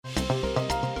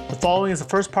following is the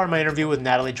first part of my interview with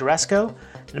Natalie Jaresko,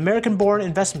 an American-born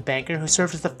investment banker who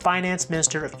served as the finance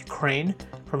minister of Ukraine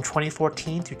from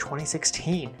 2014 through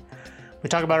 2016. We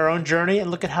talk about our own journey and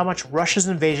look at how much Russia's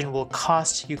invasion will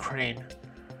cost Ukraine.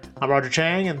 I'm Roger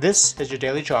Chang, and this is your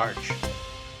Daily Charge.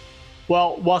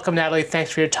 Well, welcome, Natalie. Thanks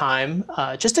for your time.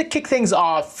 Just to kick things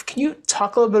off, can you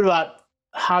talk a little bit about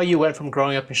how you went from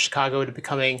growing up in Chicago to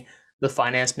becoming the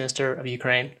finance minister of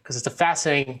Ukraine? Because it's a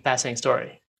fascinating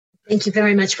story. Thank you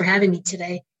very much for having me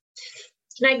today.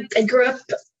 I grew up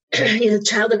a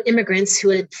child of immigrants who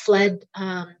had fled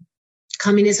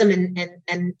communism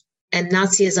and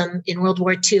Nazism in World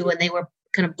War II, and they were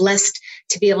kind of blessed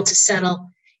to be able to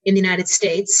settle in the United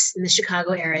States, in the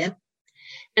Chicago area.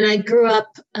 And I grew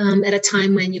up at a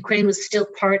time when Ukraine was still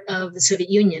part of the Soviet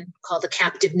Union, called a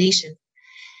captive nation.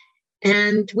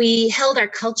 And we held our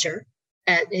culture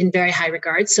in very high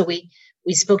regard. So we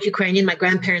spoke Ukrainian. My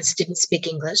grandparents didn't speak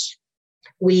English.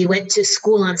 We went to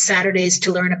school on Saturdays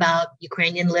to learn about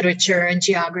Ukrainian literature and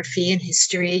geography and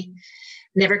history.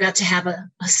 Never got to have a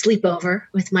sleepover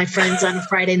with my friends on a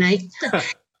Friday night.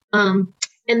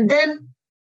 And then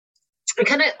I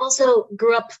kind of also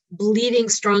grew up believing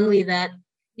strongly that,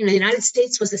 the United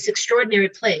States was this extraordinary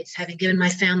place, having given my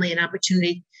family an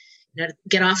opportunity to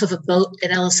get off of a boat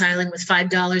at Ellis Island with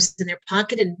 $5 in their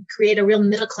pocket and create a real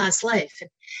middle-class life. And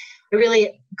I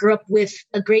really grew up with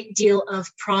a great deal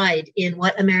of pride in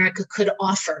what America could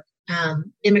offer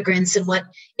immigrants and what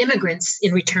immigrants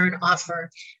in return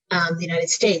offer the United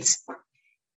States.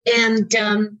 And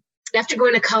after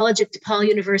going to college at DePaul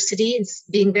University and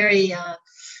being very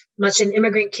much an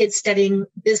immigrant kid studying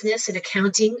business and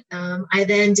accounting, I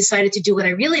then decided to do what I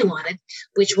really wanted,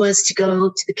 which was to go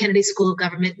to the Kennedy School of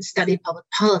Government and study public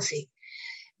policy.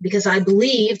 Because I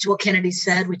believed what Kennedy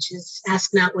said, which is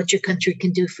ask not what your country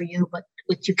can do for you, but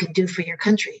what you can do for your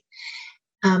country.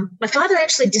 My father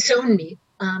actually disowned me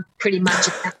pretty much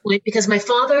at that point, because my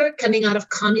father, coming out of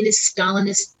communist,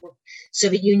 Stalinist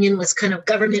Soviet Union, was kind of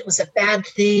government was a bad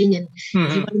thing. And he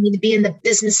wanted me to be in the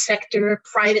business sector,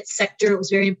 private sector. It was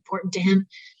very important to him.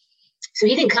 So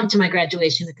he didn't come to my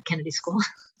graduation at the Kennedy School.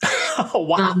 Oh,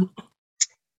 wow.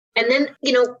 And then,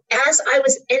 as I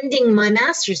was ending my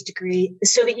master's degree, the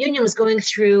Soviet Union was going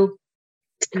through,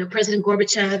 President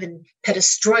Gorbachev and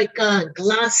perestroika and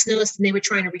glasnost, and they were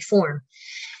trying to reform.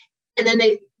 And then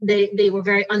they were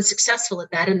very unsuccessful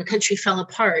at that, and the country fell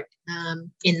apart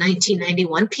in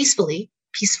 1991 peacefully,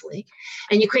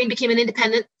 and Ukraine became an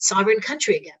independent, sovereign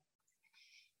country again.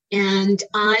 And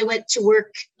I went to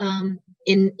work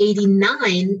in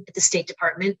 '89 at the State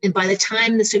Department, and by the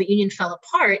time the Soviet Union fell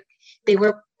apart, they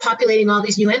were populating all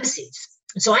these new embassies.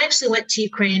 So I actually went to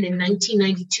Ukraine in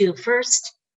 1992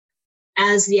 first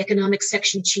as the economic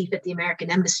section chief at the American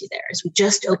embassy there, as we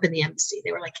just opened the embassy.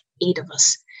 There were like 8 of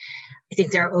us. I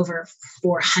think there are over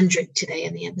 400 today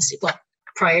in the embassy, well,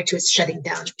 prior to its shutting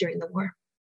down during the war.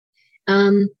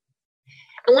 And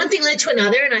one thing led to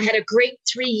another, and I had a great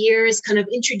 3 years kind of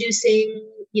introducing,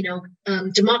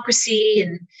 democracy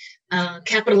and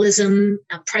capitalism,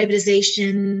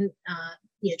 privatization,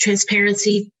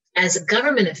 transparency as a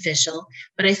government official,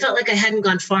 but I felt like I hadn't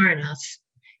gone far enough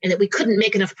and that we couldn't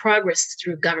make enough progress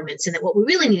through governments, and that what we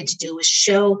really needed to do was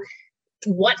show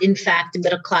what, in fact, the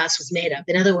middle class was made of.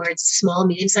 In other words, small,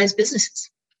 medium-sized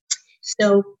businesses.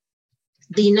 So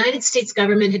the United States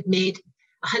government had made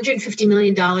 $150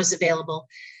 million available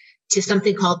to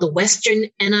something called the Western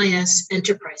NIS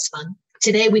Enterprise Fund.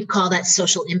 Today, we'd call that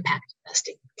social impact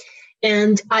investing.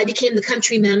 And I became the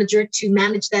country manager to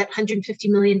manage that $150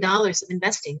 million of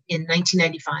investing in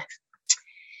 1995.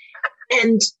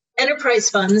 And enterprise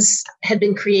funds had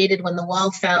been created when the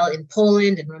wall fell in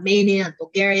Poland and Romania and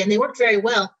Bulgaria, and they worked very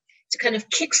well to kind of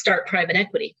kickstart private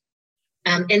equity.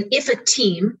 And if an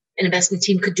investment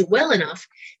team could do well enough,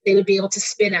 they would be able to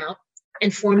spin out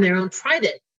and form their own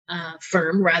private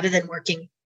firm rather than working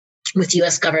with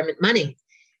US government money.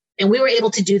 And we were able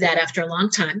to do that after a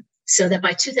long time. So that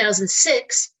by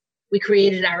 2006, we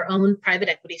created our own private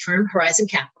equity firm, Horizon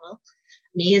Capital,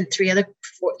 me and three other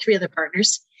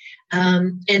partners,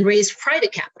 and raised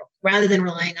private capital rather than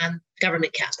relying on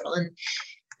government capital. And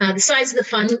the size of the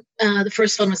fund, the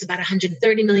first fund was about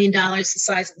 $130 million. The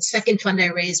size of the second fund I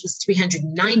raised was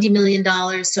 $390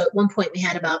 million. So at one point we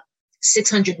had about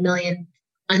 $600 million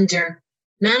under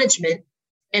management,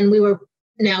 and we were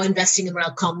now investing in what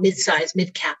I'll call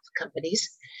mid-cap companies.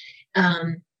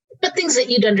 But things that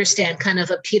you'd understand, kind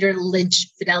of a Peter Lynch,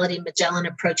 Fidelity, Magellan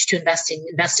approach to investing.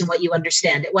 Invest in what you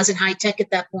understand. It wasn't high tech at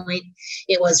that point.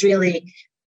 It was really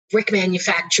brick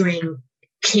manufacturing,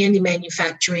 candy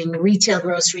manufacturing, retail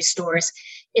grocery stores.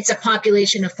 It's a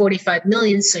population of 45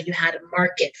 million, so you had a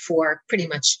market for pretty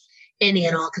much any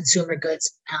and all consumer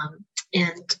goods,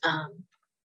 and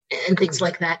things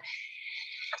like that.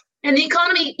 And the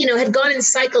economy, had gone in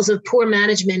cycles of poor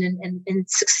management and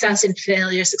success and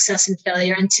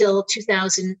failure until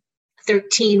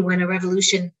 2013, when a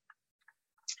revolution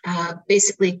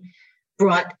basically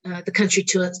brought the country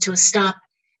to a stop.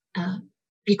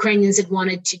 Ukrainians had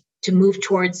wanted to move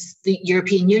towards the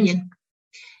European Union,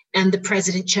 and the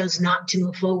president chose not to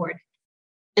move forward.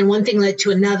 And one thing led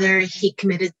to another. He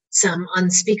committed some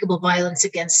unspeakable violence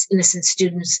against innocent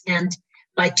students, and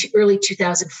by early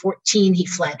 2014, he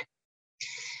fled.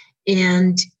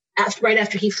 And right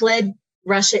after he fled,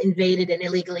 Russia invaded and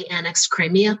illegally annexed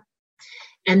Crimea.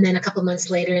 And then a couple months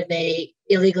later, they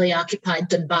illegally occupied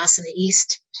Donbass in the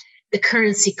east. The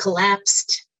currency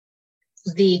collapsed.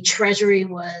 The treasury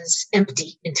was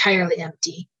empty, entirely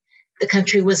empty. The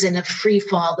country was in a free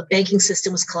fall. The banking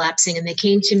system was collapsing. And they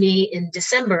came to me in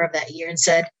December of that year and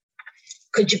said,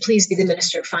 could you please be the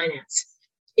Minister of Finance?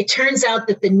 It turns out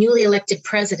that the newly elected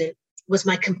president was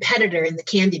my competitor in the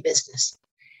candy business.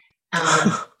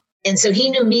 And so he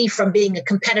knew me from being a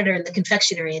competitor in the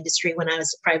confectionery industry when I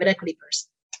was a private equity person.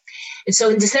 And so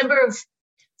in December of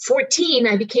 2014,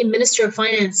 I became Minister of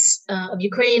Finance of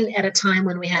Ukraine at a time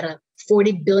when we had a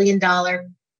 $40 billion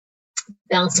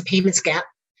balance of payments gap.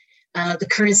 The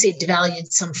currency had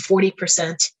devalued some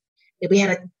 40%. We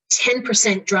had a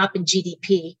 10% drop in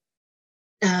GDP.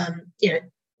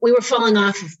 We were falling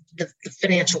off of the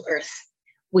financial earth.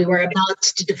 We were about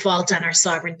to default on our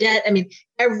sovereign debt. I mean,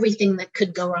 everything that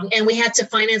could go wrong. And we had to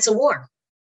finance a war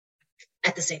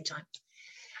at the same time.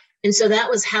 And so that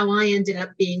was how I ended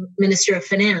up being Minister of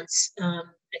Finance.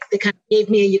 They kind of gave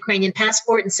me a Ukrainian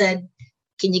passport and said,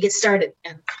 can you get started?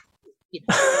 And,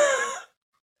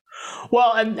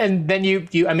 Well, and then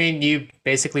you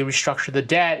basically restructured the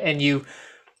debt, and you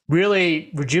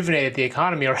really rejuvenated the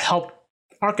economy, or helped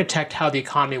architect how the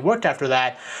economy worked after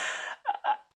that.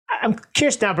 I'm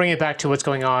curious now, bringing it back to what's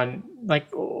going on. Like,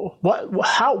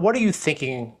 what are you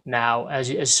thinking now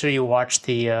as you watch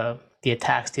the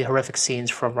attacks, the horrific scenes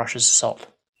from Russia's assault?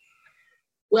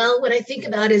 Well, what I think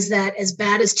about is that as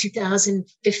bad as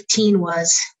 2015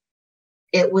 was,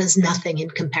 it was nothing in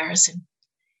comparison.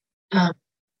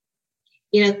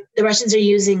 The Russians are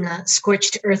using a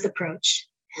scorched earth approach,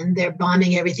 and they're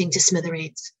bombing everything to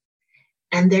smithereens,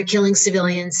 and they're killing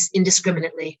civilians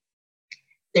indiscriminately.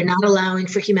 They're not allowing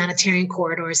for humanitarian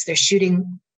corridors. They're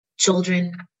shooting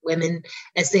children, women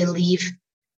as they leave,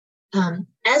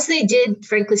 as they did,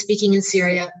 frankly speaking, in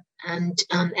Syria, and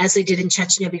as they did in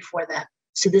Chechnya before that.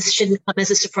 So this shouldn't come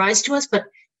as a surprise to us, but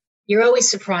you're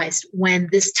always surprised when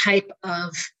this type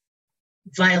of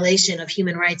violation of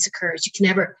human rights occurs. You can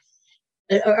never,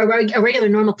 a regular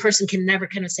normal person can never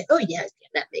kind of say, oh yeah,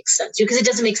 that makes sense, because it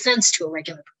doesn't make sense to a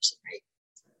regular person, right?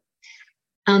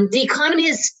 The economy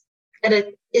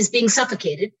is being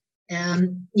suffocated.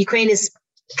 Ukraine is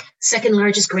second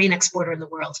largest grain exporter in the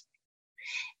world.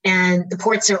 And the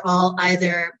ports are all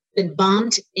either been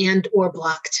bombed and or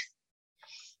blocked.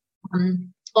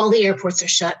 All the airports are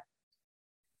shut.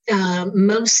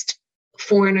 Most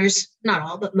foreigners, not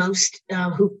all, but most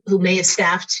who may have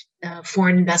staffed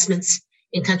foreign investments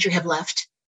in country have left.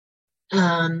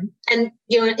 And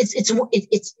it's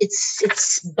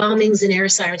bombings and air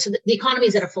sirens. So the economy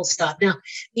is at a full stop. Now,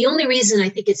 the only reason I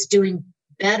think it's doing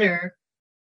better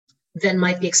than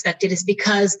might be expected is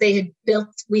because we had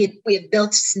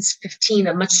built since 2015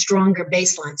 a much stronger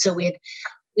baseline. So we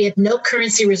had no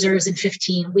currency reserves in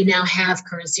 2015. We now have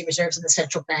currency reserves in the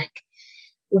central bank.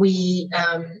 We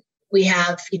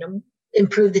have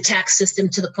improved the tax system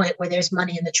to the point where there's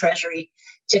money in the treasury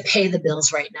to pay the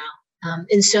bills right now.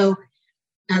 And so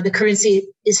the currency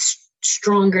is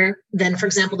stronger than, for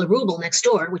example, the ruble next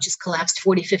door, which has collapsed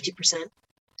 40-50%.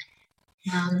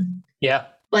 Yeah.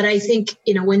 But I think,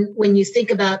 when you think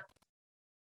about,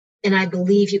 and I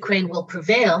believe Ukraine will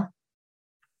prevail,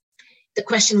 the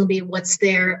question will be what's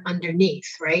there underneath,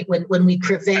 right? When we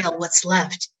prevail, what's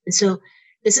left? And so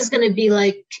this is going to be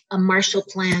like a Marshall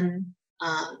Plan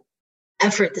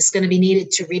effort that's going to be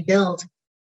needed to rebuild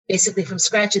basically from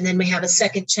scratch. And then we have a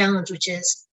second challenge, which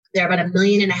is there are about 1.5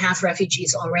 million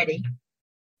refugees already.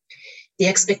 The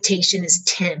expectation is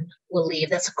 10 will leave.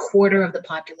 That's a quarter of the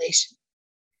population.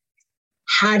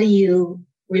 How do you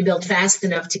rebuild fast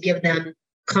enough to give them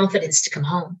confidence to come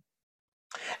home?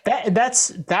 That's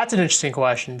an interesting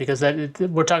question, because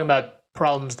we're talking about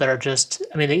problems that are just,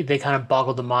 they kind of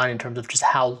boggle the mind in terms of just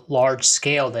how large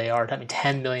scale they are.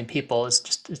 10 million people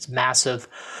it's massive.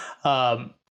 We're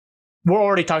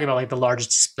already talking about like the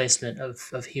largest displacement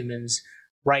of humans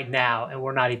right now, and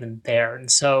we're not even there. And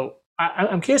so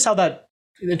I'm curious how that,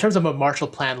 in terms of a Marshall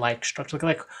Plan like structure,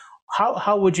 like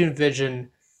how would you envision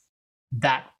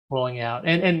that rolling out?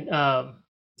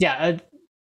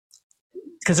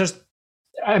 Because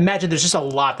I imagine there's just a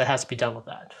lot that has to be done with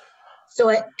that. So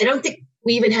I don't think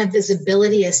we even have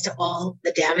visibility as to all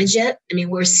the damage yet. I mean,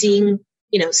 we're seeing,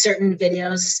 certain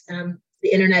videos.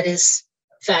 The internet is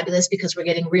fabulous because we're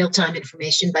getting real-time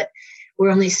information, but we're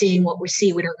only seeing what we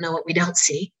see. We don't know what we don't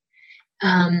see.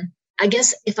 I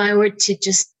guess if I were to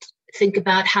just think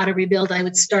about how to rebuild, I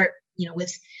would start,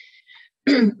 with,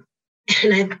 and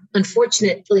I've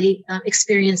unfortunately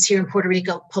experienced here in Puerto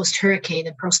Rico post-hurricane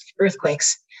and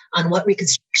post-earthquakes on what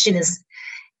reconstruction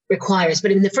requires.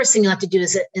 But the first thing you have to do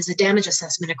is a damage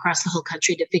assessment across the whole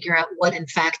country to figure out what in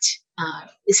fact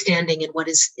is standing and what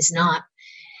is not.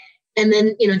 And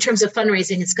then, in terms of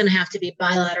fundraising, it's going to have to be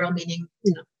bilateral, meaning,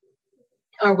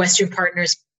 our Western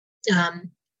partners,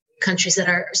 countries that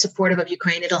are supportive of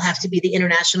Ukraine. It'll have to be the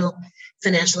international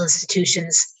financial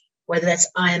institutions, whether that's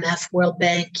IMF, World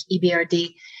Bank,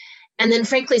 EBRD. And then,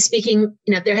 frankly speaking,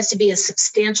 there has to be a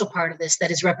substantial part of this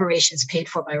that is reparations paid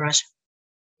for by Russia.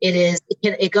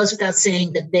 It goes without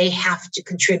saying that they have to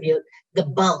contribute the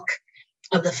bulk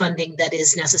of the funding that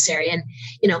is necessary. And,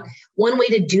 one way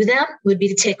to do that would be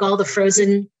to take all the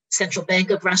frozen Central Bank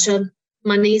of Russia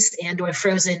monies or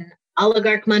frozen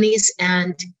oligarch monies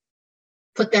and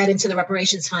put that into the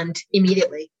reparations fund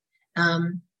immediately.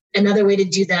 Another way to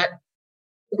do that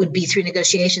would be through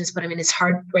negotiations, but it's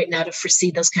hard right now to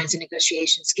foresee those kinds of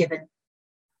negotiations given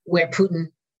where Putin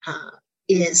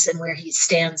is and where he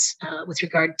stands with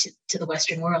regard to the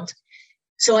Western world.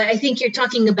 So I think you're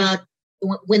talking about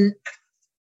when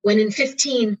in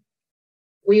 2015,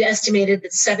 we estimated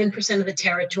that 7% of the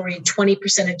territory and 20%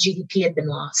 of GDP had been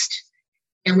lost.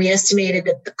 And we estimated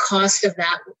that the cost of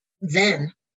that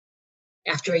then,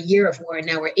 after a year of war, and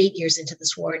now we're 8 years into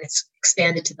this war and it's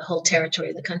expanded to the whole territory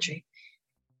of the country.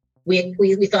 We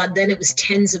thought then it was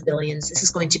tens of billions. This is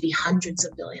going to be hundreds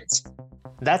of billions.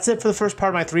 That's it for the first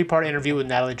part of my 3-part interview with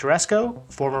Natalie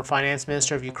Jaresko, former finance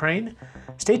minister of Ukraine.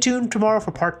 Stay tuned tomorrow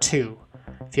for part 2.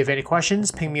 If you have any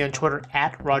questions, ping me on Twitter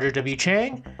 @Roger W.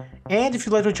 Chang. And if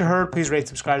you liked what you heard, please rate and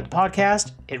subscribe to the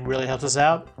podcast. It really helps us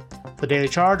out. For the Daily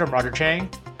Charge, I'm Roger Chang.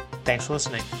 Thanks for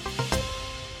listening.